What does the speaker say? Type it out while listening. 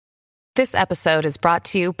This episode is brought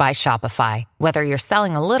to you by Shopify. Whether you're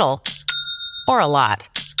selling a little or a lot,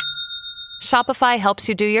 Shopify helps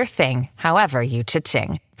you do your thing, however you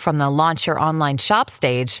cha-ching. From the launch your online shop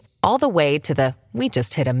stage, all the way to the we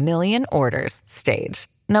just hit 1 million orders stage.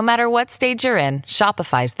 No matter what stage you're in,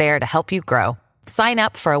 Shopify's there to help you grow. Sign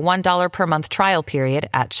up for a $1 per month trial period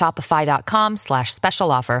at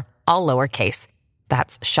shopify.com/special offer, all lowercase.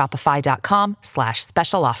 That's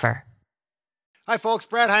shopify.com/special offer. Hi, folks.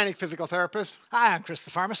 Brad Heineck, physical therapist. Hi, I'm Chris, the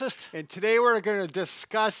pharmacist. And today we're going to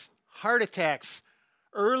discuss heart attacks,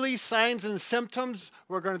 early signs and symptoms.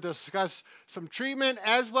 We're going to discuss some treatment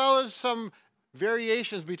as well as some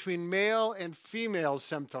variations between male and female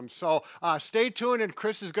symptoms. So stay tuned, and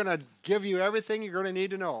Chris is going to give you everything you're going to need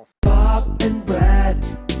to know. Bob and Brad,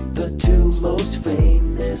 the two most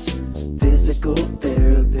famous physical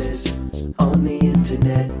therapists on the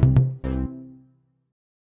internet.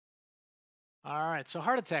 All right, so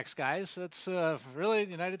heart attacks, guys. That's really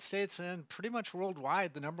the United States and pretty much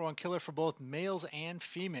worldwide the number one killer for both males and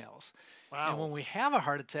females. Wow. And when we have a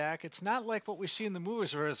heart attack, it's not like what we see in the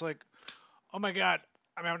movies where it's like, oh my God,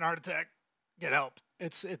 I'm having a heart attack, get help.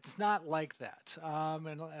 It's not like that.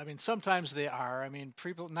 And I mean, sometimes they are. I mean,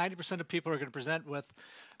 90% of people are going to present with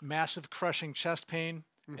massive crushing chest pain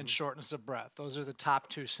and shortness of breath. Those are the top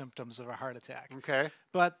two symptoms of a heart attack. Okay.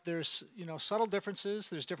 But there's, subtle differences.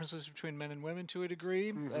 There's differences between men and women to a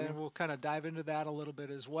degree, and we'll kind of dive into that a little bit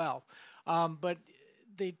as well. But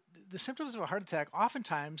the symptoms of a heart attack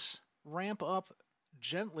oftentimes ramp up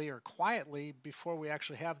gently or quietly before we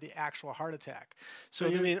actually have the actual heart attack. So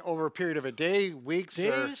you mean over a period of a day, weeks?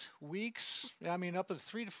 Days, weeks, I mean up to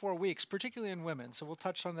 3 to 4 weeks, particularly in women. So we'll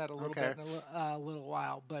touch on that a little bit in a little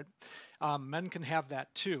while. But men can have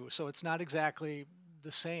that too. So it's not exactly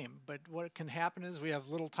the same. But what can happen is we have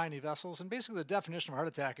little tiny vessels. And basically the definition of a heart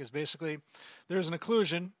attack is basically there's an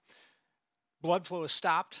occlusion, blood flow is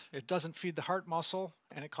stopped, it doesn't feed the heart muscle,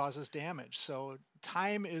 and it causes damage. So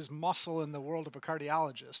time is muscle in the world of a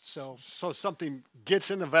cardiologist. So something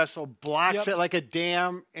gets in the vessel, blocks it like a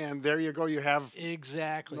dam, and there you go, you have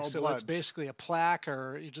exactly. no So blood. it's basically a plaque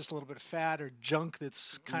or just a little bit of fat or junk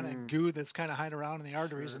that's kind of goo that's kind of hiding around in the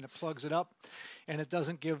arteries, and it plugs it up, and it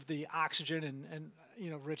doesn't give the oxygen and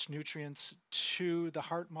rich nutrients to the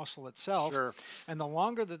heart muscle itself. Sure. And the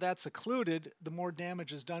longer that's occluded, the more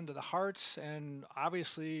damage is done to the heart, and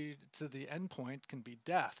obviously to the end point can be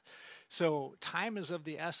death. So time is of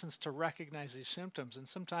the essence to recognize these symptoms, and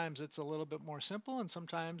sometimes it's a little bit more simple, and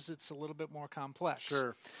sometimes it's a little bit more complex.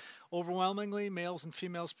 Sure. Overwhelmingly, males and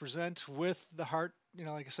females present with the heart,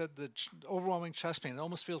 like I said, the overwhelming chest pain. It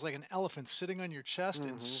almost feels like an elephant sitting on your chest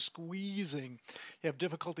and squeezing. You have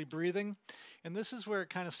difficulty breathing, and this is where it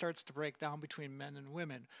kind of starts to break down between men and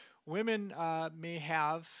women. Women may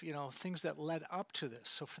have, things that led up to this.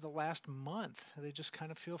 So for the last month, they just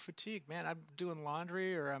kind of feel fatigued. Man, I'm doing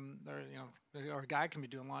laundry, or a guy can be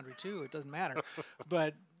doing laundry too. It doesn't matter.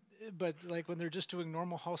 But like when they're just doing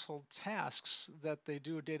normal household tasks that they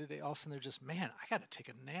do day to day, all of a sudden they're just, man, I got to take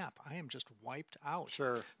a nap. I am just wiped out.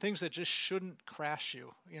 Sure. Things that just shouldn't crash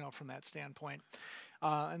you, from that standpoint.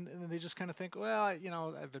 And they just kind of think, well,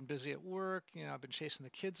 I've been busy at work. I've been chasing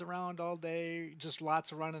the kids around all day, just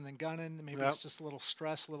lots of running and gunning. Maybe it's just a little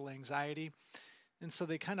stress, a little anxiety. And so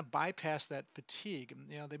they kind of bypass that fatigue.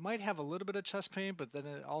 They might have a little bit of chest pain, but then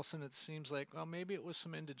all of a sudden it seems like, well, maybe it was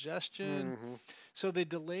some indigestion. So they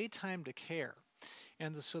delay time to care.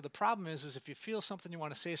 And so the problem is if you feel something, you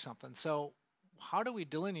want to say something. So how do we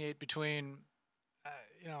delineate between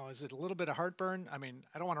is it a little bit of heartburn? I mean,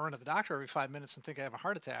 I don't want to run to the doctor every 5 minutes and think I have a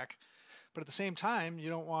heart attack. But at the same time, you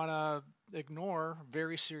don't want to ignore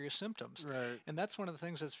very serious symptoms. Right. And that's one of the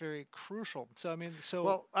things that's very crucial. So,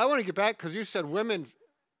 Well, I want to get back, because you said women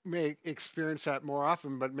may experience that more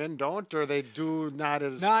often, but men don't, or they do not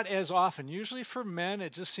as... Not as often. Usually for men,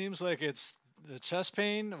 it just seems like it's the chest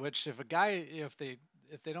pain, which if they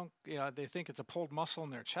don't, they think it's a pulled muscle in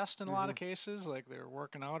their chest in a lot of cases, like they're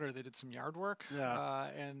working out or they did some yard work. Yeah.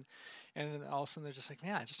 And all of a sudden they're just like,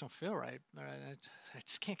 man, I just don't feel right. I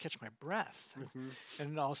just can't catch my breath.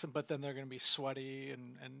 And all of a sudden, but then they're going to be sweaty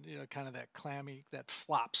and kind of that clammy, that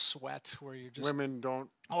flop sweat where you just... Women don't...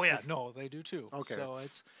 Oh yeah, no, they do too. Okay. So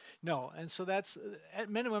and so that's,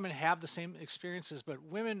 men and women have the same experiences, but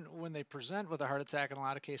women, when they present with a heart attack in a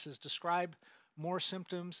lot of cases, describe more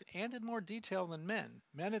symptoms and in more detail than men.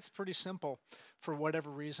 Men, it's pretty simple for whatever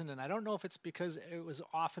reason, and I don't know if it's because it was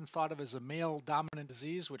often thought of as a male-dominant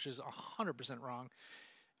disease, which is 100% wrong.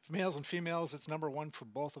 For males and females, it's number one for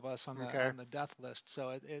both of us on the death list. So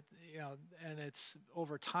it and it's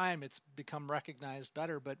over time it's become recognized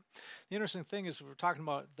better. But the interesting thing is we're talking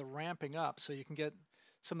about the ramping up. So you can get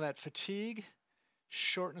some of that fatigue,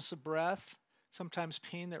 shortness of breath, sometimes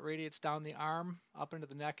pain that radiates down the arm, up into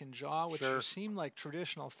the neck and jaw, which seem like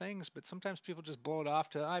traditional things, but sometimes people just blow it off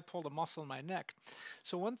to, I pulled a muscle in my neck.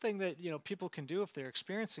 So one thing that, people can do if they're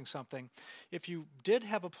experiencing something, if you did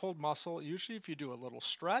have a pulled muscle, usually if you do a little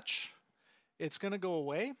stretch, it's going to go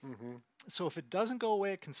away. Mm-hmm. So if it doesn't go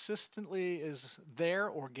away, it consistently is there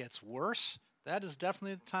or gets worse, that is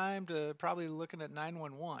definitely the time to probably looking at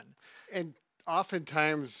 911. And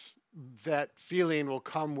oftentimes that feeling will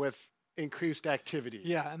come with increased activity.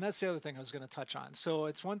 Yeah, and that's the other thing I was going to touch on. So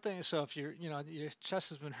it's one thing, so if you're, your chest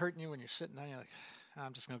has been hurting you when you're sitting down, you're like,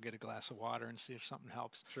 I'm just going to get a glass of water and see if something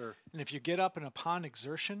helps. Sure. And if you get up and upon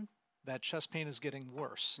exertion, that chest pain is getting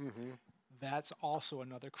worse. Mm-hmm. That's also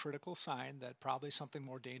another critical sign that probably something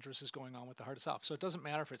more dangerous is going on with the heart itself. So it doesn't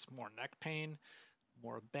matter if it's more neck pain,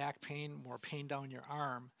 more back pain, more pain down your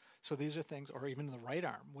arm. So these are things, or even the right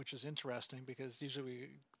arm, which is interesting because usually we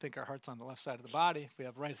think our heart's on the left side of the body. If we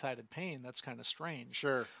have right-sided pain, that's kind of strange.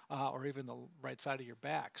 Sure. Or even the right side of your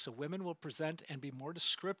back. So women will present and be more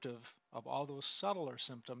descriptive of all those subtler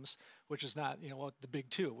symptoms, which is not, the big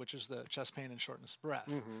two, which is the chest pain and shortness of breath.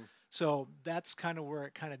 Mm-hmm. So that's kind of where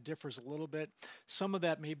it kind of differs a little bit. Some of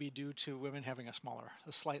that may be due to women having a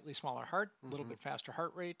slightly smaller heart, a little bit faster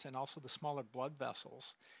heart rate, and also the smaller blood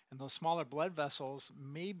vessels. And those smaller blood vessels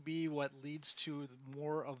may be what leads to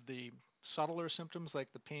more of the subtler symptoms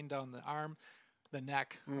like the pain down the arm, the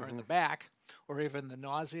neck, or in the back, or even the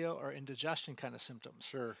nausea or indigestion kind of symptoms.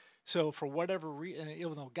 Sure. So for whatever reason,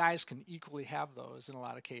 even though guys can equally have those in a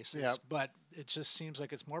lot of cases, but it just seems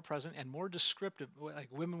like it's more present and more descriptive. Like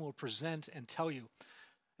women will present and tell you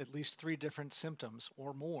at least 3 different symptoms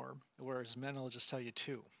or more, whereas men will just tell you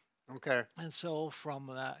 2. Okay. And so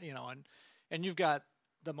from that, and you've got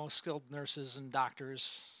the most skilled nurses and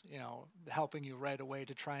doctors, helping you right away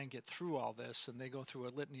to try and get through all this. And they go through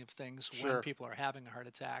a litany of things when people are having a heart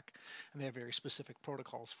attack, and they have very specific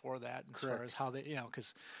protocols for that as far as how they,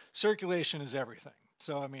 because circulation is everything.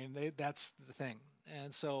 So, that's the thing.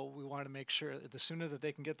 And so we want to make sure that the sooner that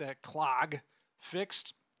they can get that clog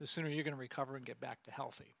fixed, the sooner you're going to recover and get back to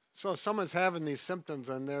healthy. So if someone's having these symptoms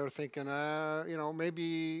and they're thinking,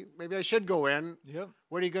 maybe I should go in. Yep.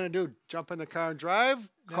 What are you going to do? Jump in the car and drive?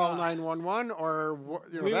 Call 911? Or,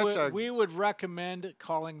 we would recommend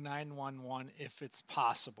calling 911 if it's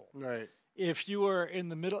possible. Right. If you are in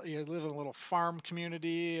the middle, you live in a little farm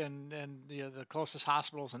community and the closest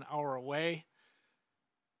hospital is an hour away,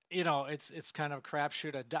 it's kind of a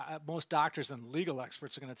crapshoot. Most doctors and legal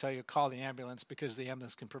experts are going to tell you call the ambulance because the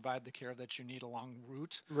ambulance can provide the care that you need along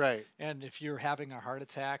route. Right. And if you're having a heart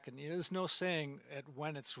attack, and there's no saying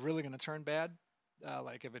when it's really going to turn bad,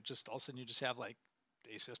 like if it just all of a sudden you just have like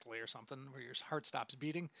asystole or something where your heart stops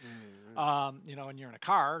beating, and you're in a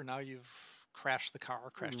car, now you've crashed the car,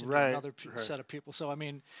 crashed into another set of people. So,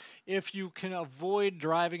 if you can avoid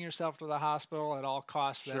driving yourself to the hospital at all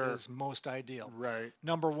costs, that is most ideal. Right.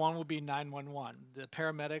 Number 1 would be 911. The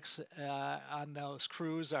paramedics on those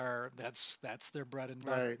crews that's their bread and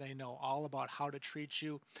butter. Right. They know all about how to treat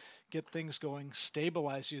you, get things going,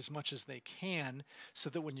 stabilize you as much as they can, so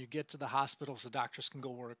that when you get to the hospitals, the doctors can go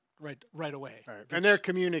work right away. Right. And they're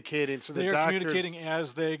communicating, so they're communicating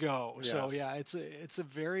as they go. Yes. So it's a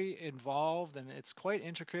very involved and it's quite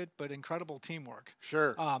intricate but incredible teamwork.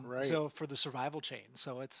 Sure. Right. So for the survival chain,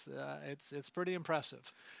 so it's pretty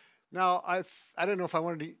impressive. Now I don't know if I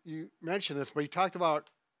wanted to you mention this, but you talked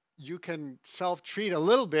about you can self-treat a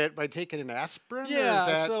little bit by taking an aspirin.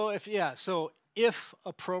 Yeah. So if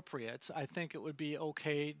appropriate, I think it would be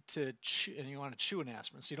okay to chew, and you want to chew an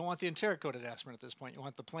aspirin. So you don't want the enteric-coated aspirin at this point. You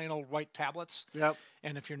want the plain old white tablets. Yep.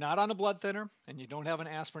 And if you're not on a blood thinner and you don't have an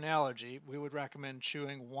aspirin allergy, we would recommend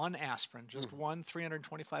chewing 1 aspirin, just 1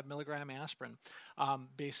 325 milligram aspirin.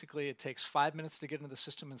 Basically, it takes 5 minutes to get into the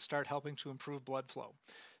system and start helping to improve blood flow.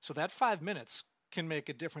 So that 5 minutes can make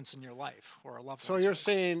a difference in your life or a loved one's So you're life.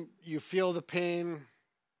 saying you feel the pain,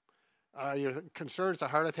 you're concerned it's a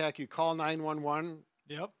heart attack, you call 911,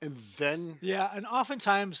 Yep. and then... Yeah, and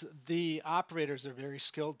oftentimes the operators are very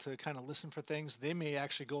skilled to kind of listen for things. They may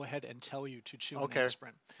actually go ahead and tell you to chew an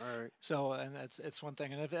aspirin. All right. So, and it's one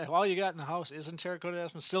thing. And if all you got in the house is enteric-coated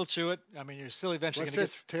aspirin, still chew it. You're still eventually going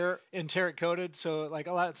to get enteric-coated. So, like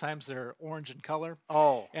a lot of times they're orange in color.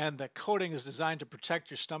 Oh. And the coating is designed to protect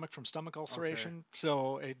your stomach from stomach ulceration. Okay.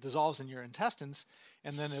 So it dissolves in your intestines,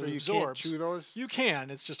 and then it you absorbs. Can't chew those? You can.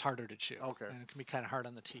 It's just harder to chew. Okay. And it can be kind of hard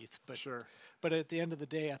on the teeth. But Sure. But at the end of the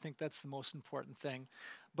day, I think that's the most important thing.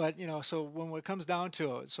 But, so when it comes down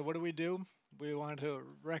to it, so what do? We want to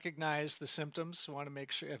recognize the symptoms. We want to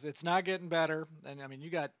make sure if it's not getting better, and I mean, you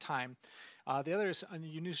got time. The other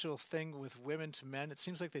unusual thing with women to men, it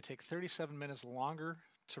seems like they take 37 minutes longer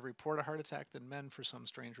to report a heart attack than men for some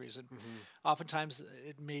strange reason. Oftentimes,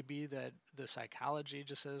 it may be that the psychology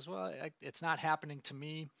just says, well, it's not happening to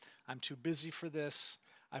me. I'm too busy for this.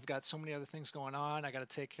 I've got so many other things going on. I got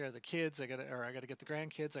to take care of the kids. I got to get the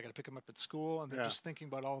grandkids. I got to pick them up at school. And they're just thinking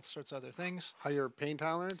about all sorts of other things. Higher pain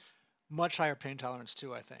tolerance? Much higher pain tolerance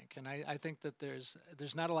too, I think. And I think that there's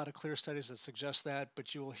not a lot of clear studies that suggest that,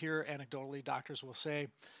 but you will hear anecdotally doctors will say,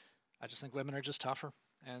 I just think women are just tougher.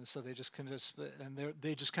 And so they just kind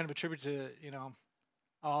of attribute to,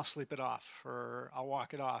 I'll sleep it off or I'll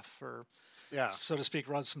walk it off or so to speak,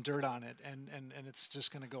 rub some dirt on it and it's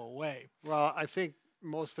just going to go away. Well, I think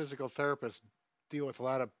most physical therapists deal with a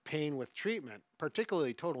lot of pain with treatment,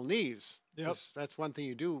 particularly total knees. Yep. That's one thing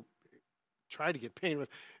you do try to get pain with.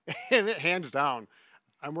 And hands down,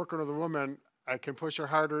 I'm working with a woman. I can push her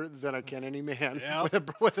harder than I can any man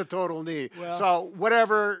with a total knee. Well, so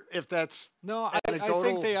whatever, if that's I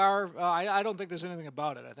think they are. I don't think there's anything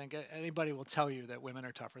about it. I think anybody will tell you that women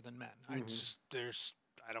are tougher than men.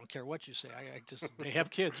 I don't care what you say. They have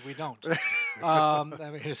kids. We don't.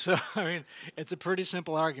 It's a pretty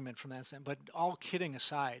simple argument from that sense. But all kidding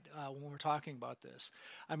aside, when we're talking about this,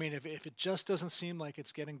 I mean, if it just doesn't seem like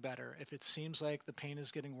it's getting better, if it seems like the pain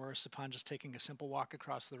is getting worse upon just taking a simple walk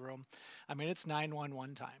across the room, I mean, it's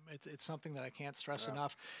 911 time. It's something that I can't stress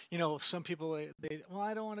enough. Some people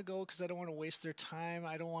I don't want to go because I don't want to waste their time.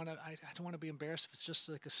 I don't want to be embarrassed if it's just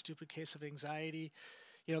like a stupid case of anxiety.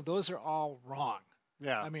 Those are all wrong.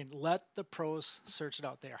 Yeah. I mean, let the pros search it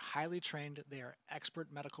out. They are highly trained. They are expert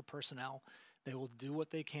medical personnel. They will do what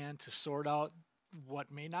they can to sort out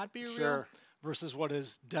what may not be real versus what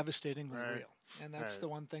is devastatingly real. And that's the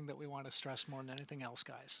one thing that we want to stress more than anything else,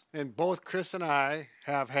 guys. And both Chris and I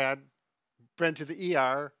have been to the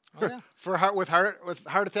ER with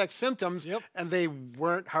heart attack symptoms, and they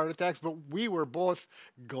weren't heart attacks, but we were both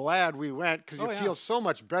glad we went because you feel so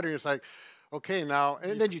much better. It's like, okay, now,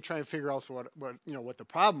 and then you try and figure out what the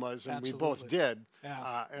problem was, and we both did.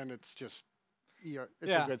 Yeah. And it's just, it's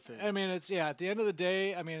a good thing. I mean, at the end of the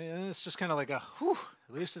day, I mean, and it's just kind of like at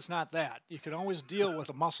least it's not that. You can always deal with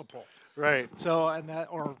a muscle pull. Right. So, and that,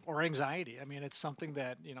 or anxiety. I mean, it's something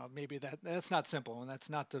that, maybe that's not simple, and that's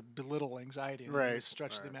not to belittle anxiety and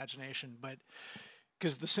stretch the imagination, but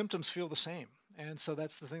because the symptoms feel the same. And so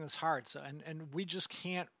that's the thing that's hard. So, and we just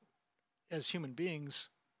can't, as human beings,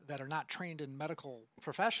 that are not trained in medical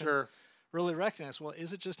profession really recognize, well,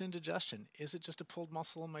 is it just indigestion? Is it just a pulled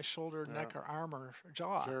muscle in my shoulder, neck, or arm, or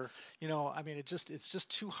jaw? I mean, it's just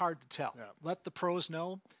too hard to tell. Let the pros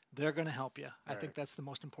know. They're going to help you. I think that's the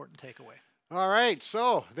most important takeaway. All right,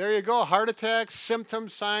 so there you go. Heart attacks,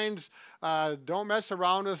 symptoms, signs. Don't mess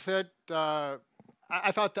around with it. I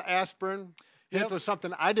thought the aspirin was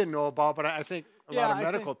something I didn't know about, but I think a lot of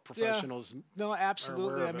medical professionals. No,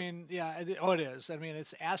 absolutely. I mean, it is. I mean,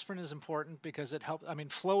 aspirin is important because it helps. I mean,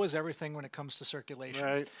 flow is everything when it comes to circulation.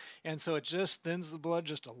 Right. And so it just thins the blood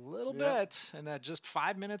just a little bit, and that just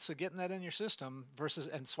 5 minutes of getting that in your system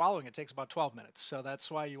and swallowing it takes about 12 minutes. So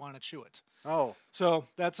that's why you want to chew it. Oh. So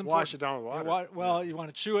that's important. Wash it down with water. You want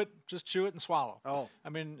to chew it, just chew it and swallow. Oh. I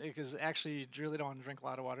mean, because actually you really don't want to drink a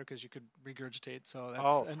lot of water because you could regurgitate. So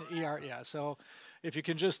that's an ER. Yeah. So if you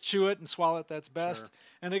can just chew it and swallow it, that's best. Sure.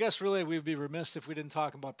 And I guess really we'd be remiss if we didn't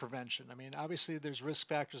talk about prevention. I mean, obviously there's risk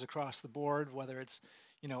factors across the board, whether it's,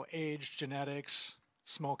 age, genetics,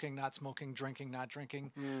 smoking, not smoking, drinking, not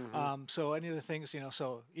drinking. Mm-hmm. So any of the things,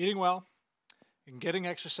 so eating well and getting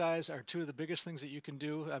exercise are two of the biggest things that you can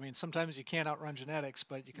do. I mean, sometimes you can't outrun genetics,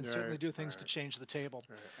 but you can certainly do things to change the table.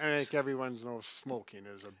 Right. I think everyone knows smoking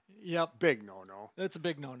is a big no-no. It's a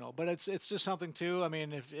big no-no, but it's just something too. I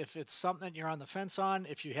mean, if it's something that you're on the fence on,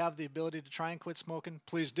 if you have the ability to try and quit smoking,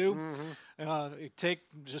 please do. Mm-hmm.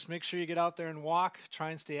 Just make sure you get out there and walk. Try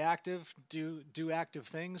and stay active. Do active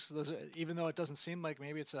things. Even though it doesn't seem like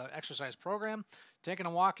maybe it's an exercise program, taking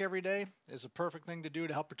a walk every day is a perfect thing to do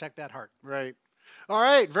to help protect that heart. Right. All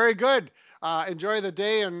right. Very good. Enjoy the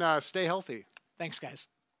day and stay healthy. Thanks, guys.